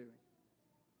Christians are doing.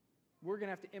 We're going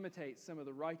to have to imitate some of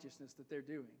the righteousness that they're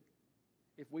doing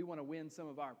if we want to win some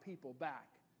of our people back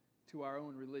to our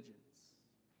own religions.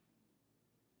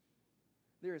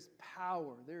 There is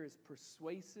power, there is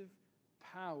persuasive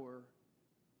power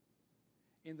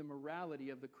in the morality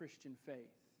of the Christian faith.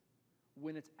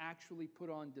 when it's actually put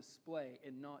on display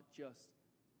and not just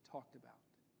talked about.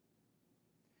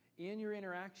 In your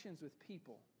interactions with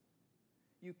people,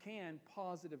 you can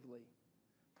positively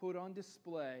put on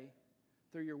display,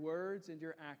 through your words and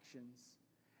your actions,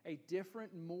 a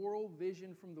different moral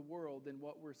vision from the world than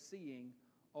what we're seeing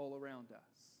all around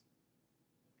us.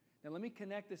 Now, let me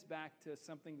connect this back to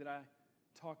something that I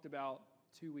talked about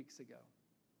 2 weeks ago.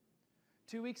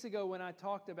 2 weeks ago, when I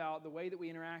talked about the way that we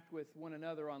interact with one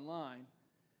another online,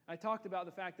 I talked about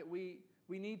the fact that we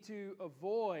need to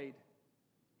avoid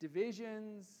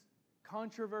divisions,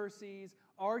 controversies,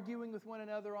 arguing with one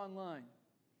another online.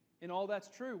 And all that's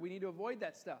true. We need to avoid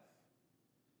that stuff.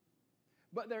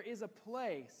 But there is a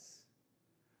place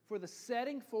for the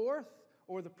setting forth,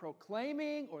 or the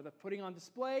proclaiming, or the putting on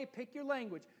display, pick your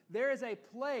language. There is a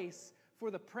place for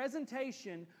the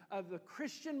presentation of the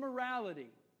Christian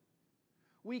morality.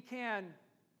 We can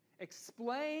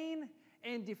explain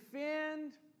and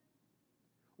defend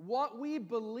what we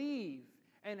believe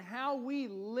and how we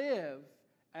live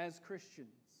as Christians.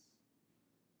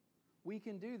 We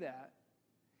can do that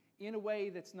in a way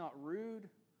that's not rude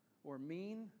or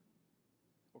mean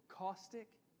or caustic.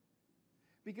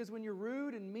 Because when you're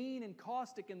rude and mean and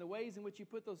caustic in the ways in which you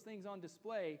put those things on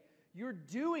display, you're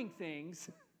doing things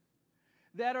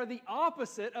that are the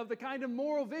opposite of the kind of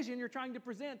moral vision you're trying to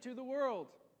present to the world.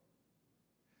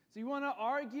 So you want to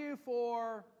argue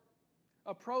for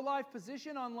a pro-life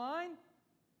position online?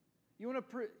 You want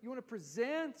to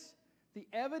present the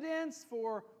evidence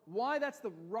for why that's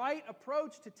the right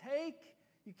approach to take?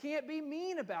 You can't be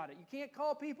mean about it. You can't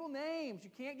call people names. You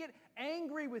can't get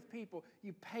angry with people.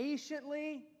 You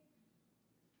patiently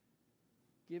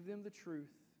give them the truth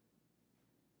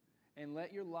and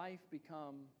let your life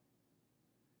become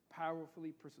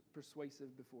powerfully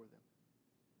persuasive before them.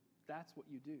 That's what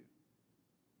you do.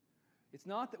 It's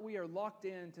not that we are locked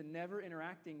in to never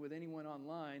interacting with anyone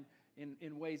online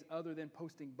in ways other than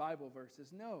posting Bible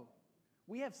verses. No.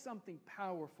 We have something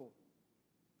powerful.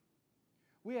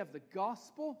 We have the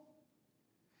gospel,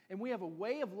 and we have a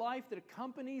way of life that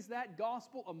accompanies that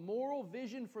gospel, a moral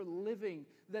vision for living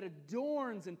that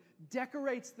adorns and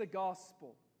decorates the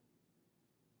gospel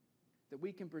that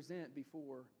we can present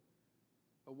before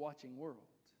a watching world.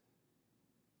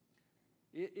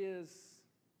 It is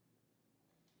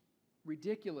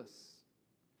ridiculous,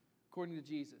 according to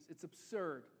Jesus. It's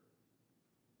absurd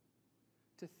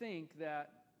to think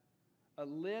that a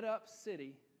lit-up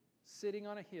city sitting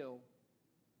on a hill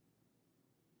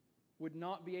would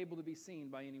not be able to be seen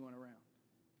by anyone around.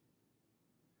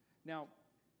 Now,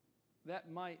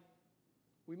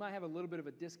 we might have a little bit of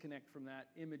a disconnect from that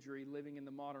imagery living in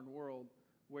the modern world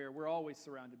where we're always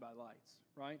surrounded by lights,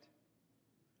 right?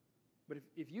 But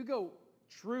if you go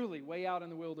truly way out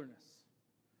in the wilderness,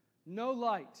 no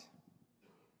light,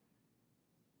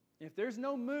 if there's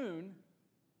no moon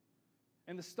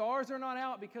and the stars are not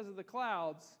out because of the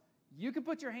clouds, you can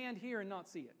put your hand here and not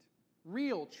see it.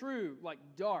 Real, true, like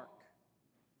dark.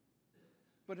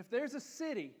 But if there's a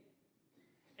city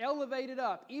elevated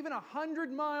up, even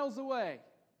 100 miles away,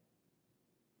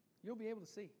 you'll be able to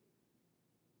see.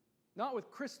 Not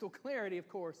with crystal clarity, of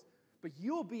course, but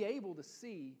you'll be able to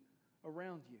see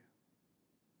around you.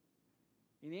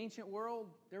 In the ancient world,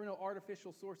 there were no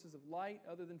artificial sources of light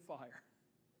other than fire,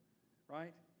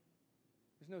 right?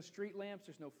 There's no street lamps,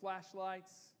 there's no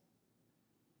flashlights.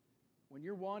 When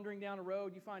you're wandering down a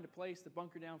road, you find a place to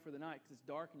bunker down for the night because it's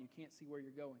dark and you can't see where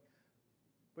you're going.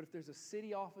 But if there's a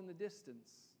city off in the distance,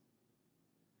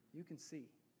 you can see.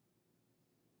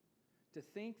 To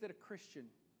think that a Christian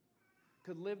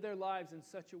could live their lives in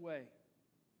such a way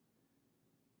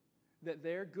that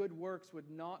their good works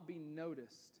would not be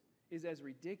noticed is as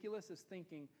ridiculous as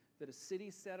thinking that a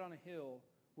city set on a hill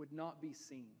would not be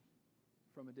seen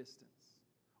from a distance.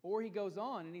 Or he goes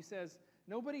on and he says,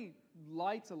 nobody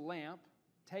lights a lamp,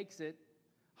 takes it,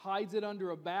 hides it under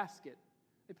a basket.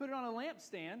 They put it on a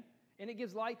lampstand, and it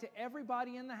gives light to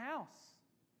everybody in the house.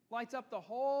 Lights up the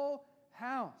whole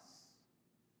house.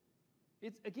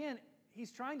 Again,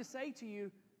 he's trying to say to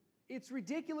you, it's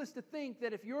ridiculous to think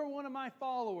that if you're one of my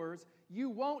followers, you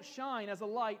won't shine as a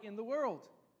light in the world.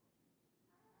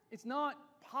 It's not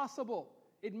possible.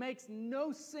 It makes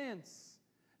no sense.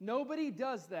 Nobody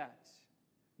does that.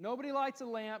 Nobody lights a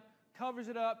lamp, covers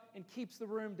it up, and keeps the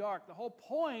room dark. The whole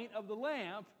point of the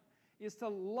lamp is to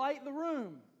light the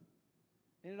room.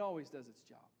 And it always does its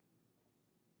job.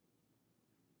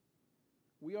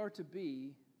 We are to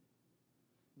be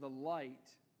the light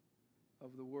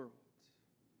of the world.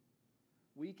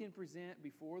 We can present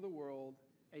before the world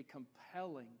a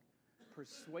compelling,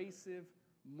 persuasive,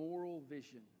 moral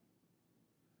vision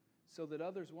so that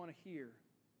others want to hear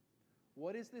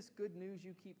What is this good news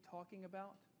you keep talking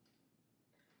about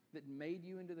that made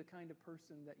you into the kind of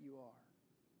person that you are?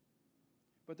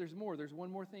 But there's more. There's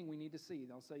one more thing we need to see.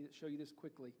 I'll show you this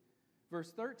quickly.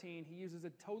 Verse 13, he uses a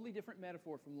totally different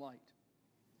metaphor from light.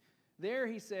 There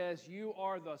he says, you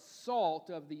are the salt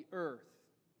of the earth.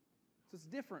 So it's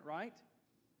different, right?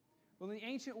 Well, in the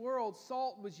ancient world,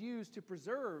 salt was used to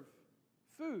preserve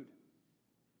food,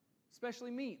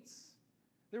 especially meats.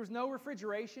 There was no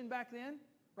refrigeration back then,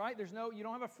 right? You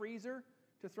don't have a freezer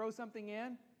to throw something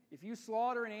in. If you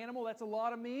slaughter an animal, that's a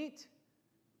lot of meat.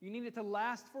 You need it to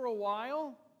last for a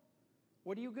while.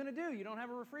 What are you going to do? You don't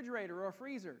have a refrigerator or a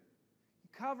freezer. You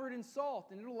cover it in salt,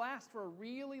 and it'll last for a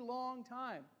really long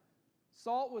time.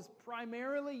 Salt was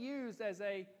primarily used as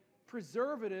a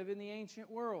preservative in the ancient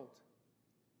world.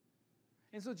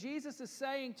 And so Jesus is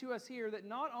saying to us here that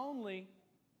not only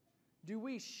do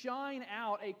we shine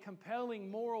out a compelling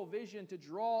moral vision to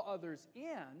draw others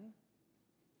in,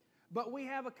 but we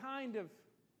have a kind of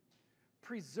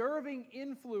preserving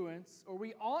influence, or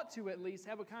we ought to at least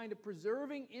have a kind of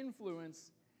preserving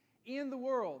influence in the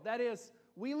world. That is,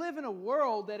 we live in a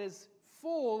world that is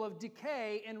full of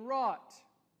decay and rot.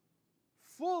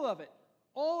 Full of it,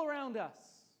 all around us.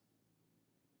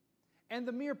 And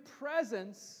the mere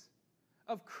presence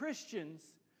of Christians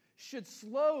should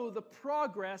slow the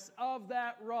progress of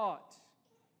that rot.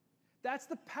 That's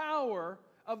the power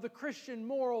of the Christian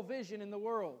moral vision in the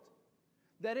world.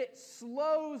 That it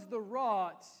slows the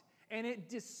rot and it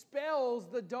dispels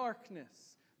the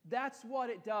darkness. That's what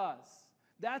it does.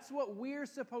 That's what we're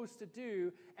supposed to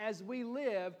do as we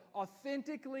live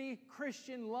authentically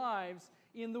Christian lives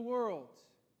in the world.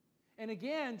 And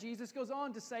again, Jesus goes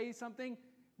on to say something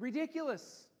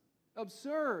ridiculous,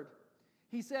 absurd.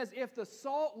 He says, if the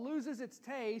salt loses its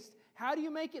taste, how do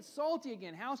you make it salty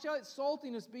again? How shall its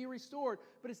saltiness be restored?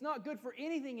 But it's not good for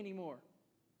anything anymore.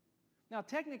 Now,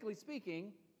 technically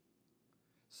speaking,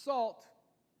 salt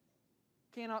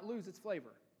cannot lose its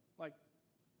flavor. Like,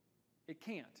 it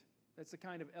can't. That's the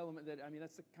kind of element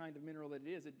that's the kind of mineral that it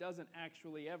is. It doesn't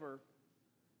actually ever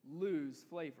lose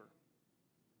flavor.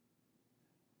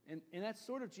 And that's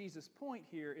sort of Jesus' point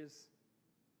here is,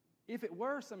 if it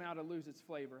were somehow to lose its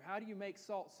flavor, how do you make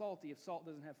salt salty if salt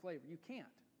doesn't have flavor? You can't.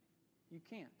 You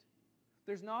can't.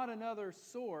 There's not another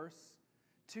source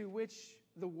to which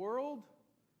the world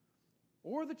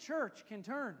or the church can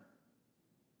turn.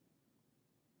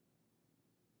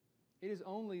 It is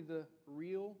only the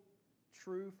real,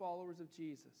 true followers of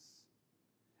Jesus,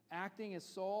 acting as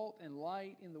salt and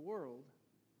light in the world,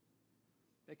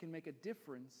 that can make a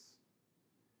difference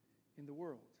in the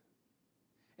world.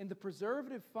 And the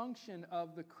preservative function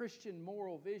of the Christian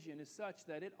moral vision is such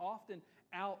that it often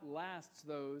outlasts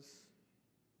those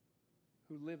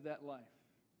who live that life.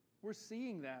 We're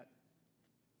seeing that.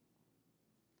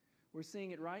 We're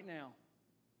seeing it right now.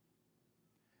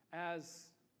 As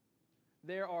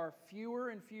there are fewer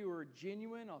and fewer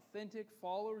genuine, authentic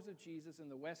followers of Jesus in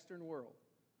the Western world.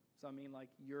 So I mean like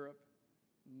Europe,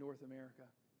 North America.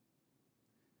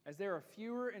 As there are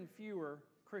fewer and fewer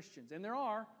Christians, and there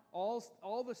are,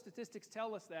 all the statistics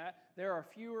tell us that, there are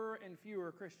fewer and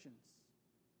fewer Christians.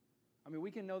 I mean,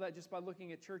 we can know that just by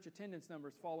looking at church attendance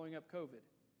numbers following up COVID.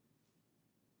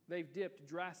 They've dipped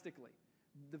drastically.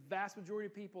 The vast majority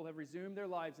of people have resumed their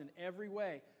lives in every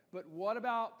way. But what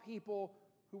about people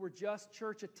who were just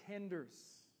church attenders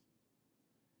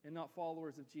and not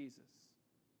followers of Jesus?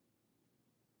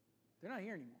 They're not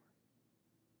here anymore.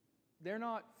 They're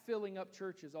not filling up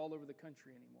churches all over the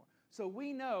country anymore. So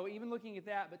we know, even looking at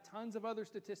that, but tons of other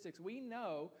statistics, we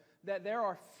know that there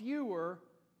are fewer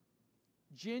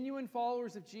genuine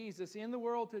followers of Jesus in the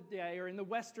world today, or in the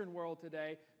Western world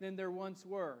today, than there once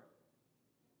were.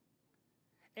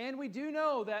 And we do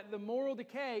know that the moral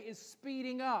decay is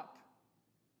speeding up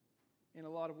in a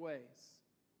lot of ways.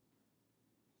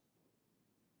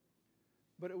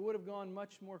 But it would have gone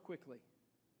much more quickly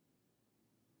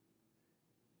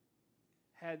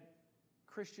had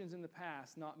Christians in the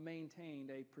past not maintained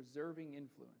a preserving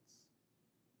influence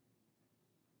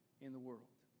in the world.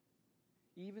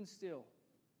 Even still,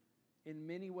 in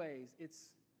many ways, it's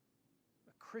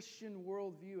a Christian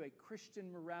worldview, a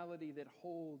Christian morality that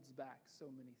holds back so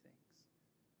many things.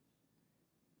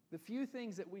 The few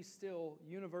things that we still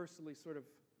universally sort of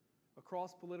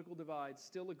across political divides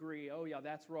still agree, oh yeah,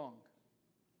 that's wrong.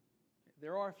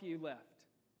 There are a few left.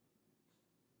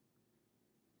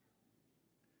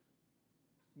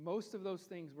 Most of those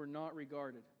things were not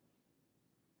regarded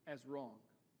as wrong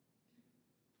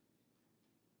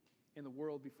in the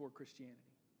world before Christianity.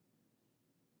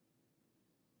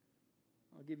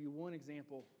 I'll give you one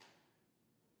example.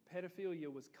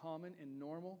 Pedophilia was common and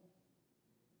normal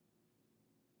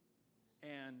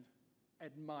and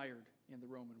admired in the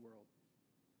Roman world.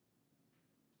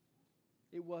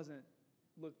 It wasn't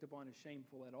looked upon as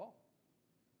shameful at all.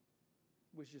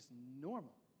 It was just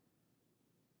normal.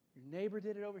 Your neighbor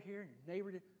did it over here, and your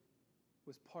neighbor did it.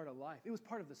 Was part of life. It was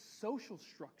part of the social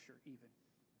structure even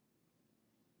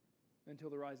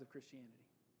until the rise of Christianity.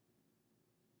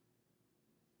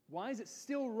 Why is it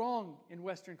still wrong in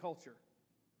Western culture?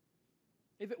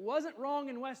 If it wasn't wrong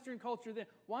in Western culture then,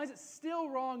 why is it still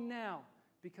wrong now?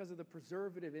 Because of the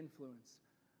preservative influence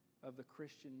of the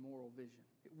Christian moral vision.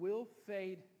 It will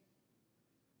fade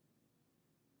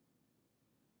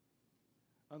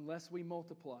unless we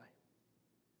multiply.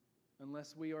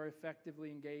 Unless we are effectively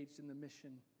engaged in the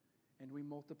mission and we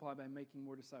multiply by making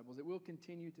more disciples. It will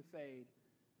continue to fade,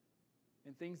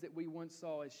 and things that we once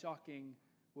saw as shocking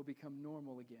will become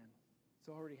normal again. It's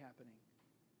already happening.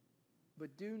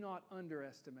 But do not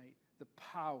underestimate the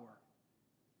power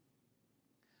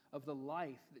of the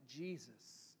life that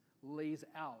Jesus lays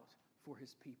out for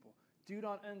His people. Do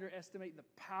not underestimate the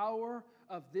power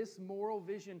of this moral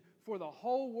vision for the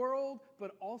whole world,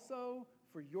 but also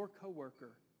for your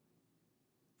coworker,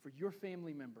 for your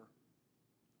family member,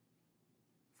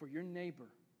 for your neighbor,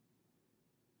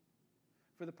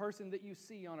 for the person that you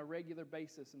see on a regular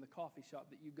basis in the coffee shop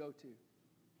that you go to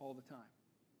all the time.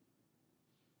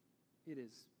 It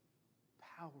is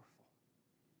powerful.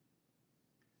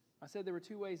 I said there were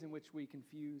two ways in which we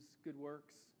confuse good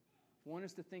works. One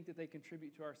is to think that they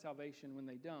contribute to our salvation when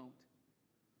they don't.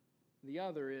 The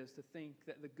other is to think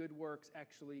that the good works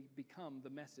actually become the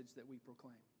message that we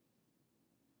proclaim.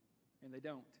 And they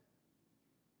don't.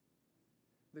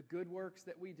 The good works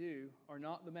that we do are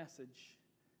not the message.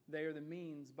 They are the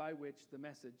means by which the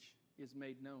message is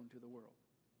made known to the world.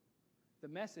 The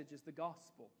message is the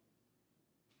gospel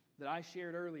that I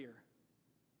shared earlier,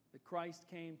 that Christ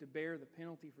came to bear the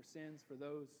penalty for sins for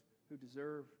those who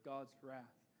deserve God's wrath.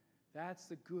 That's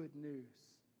the good news.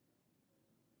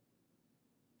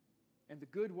 And the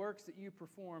good works that you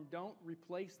perform don't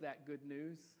replace that good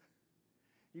news.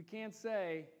 You can't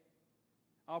say,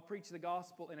 I'll preach the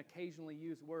gospel and occasionally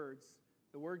use words.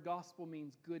 The word gospel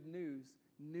means good news.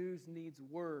 News needs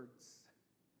words.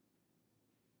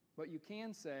 But you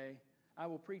can say, I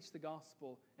will preach the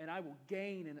gospel and I will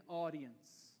gain an audience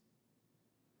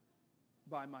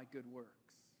by my good works.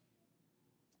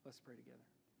 Let's pray together.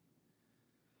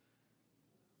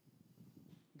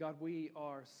 God, we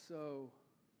are so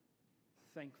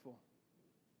thankful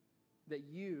that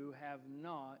you have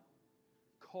not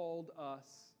called us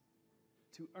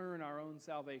to earn our own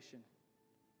salvation.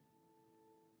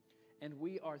 And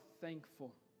we are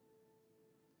thankful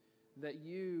that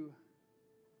you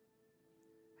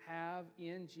have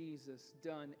in Jesus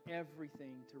done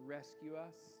everything to rescue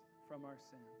us from our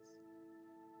sins.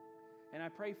 And I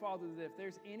pray, Father, that if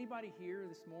there's anybody here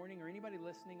this morning or anybody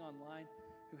listening online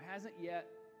who hasn't yet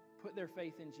put their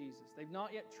faith in Jesus, they've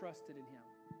not yet trusted in Him,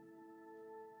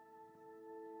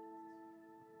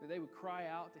 that they would cry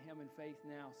out to Him in faith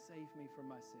now, save me from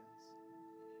my sins.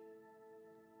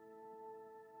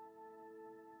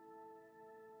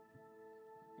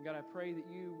 And God, I pray that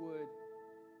you would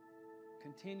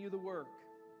continue the work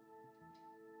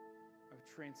of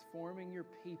transforming your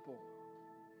people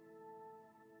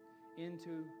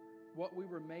into what we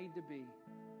were made to be,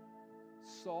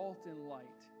 salt and light,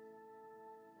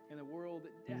 in a world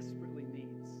that desperately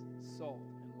needs salt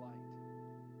and light,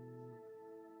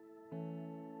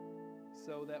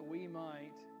 so that we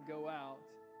might go out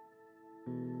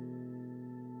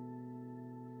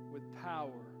with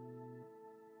power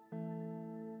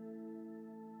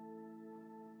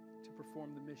to perform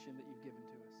the mission that you've given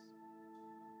to us.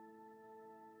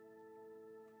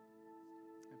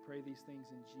 I pray these things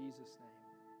in Jesus' name.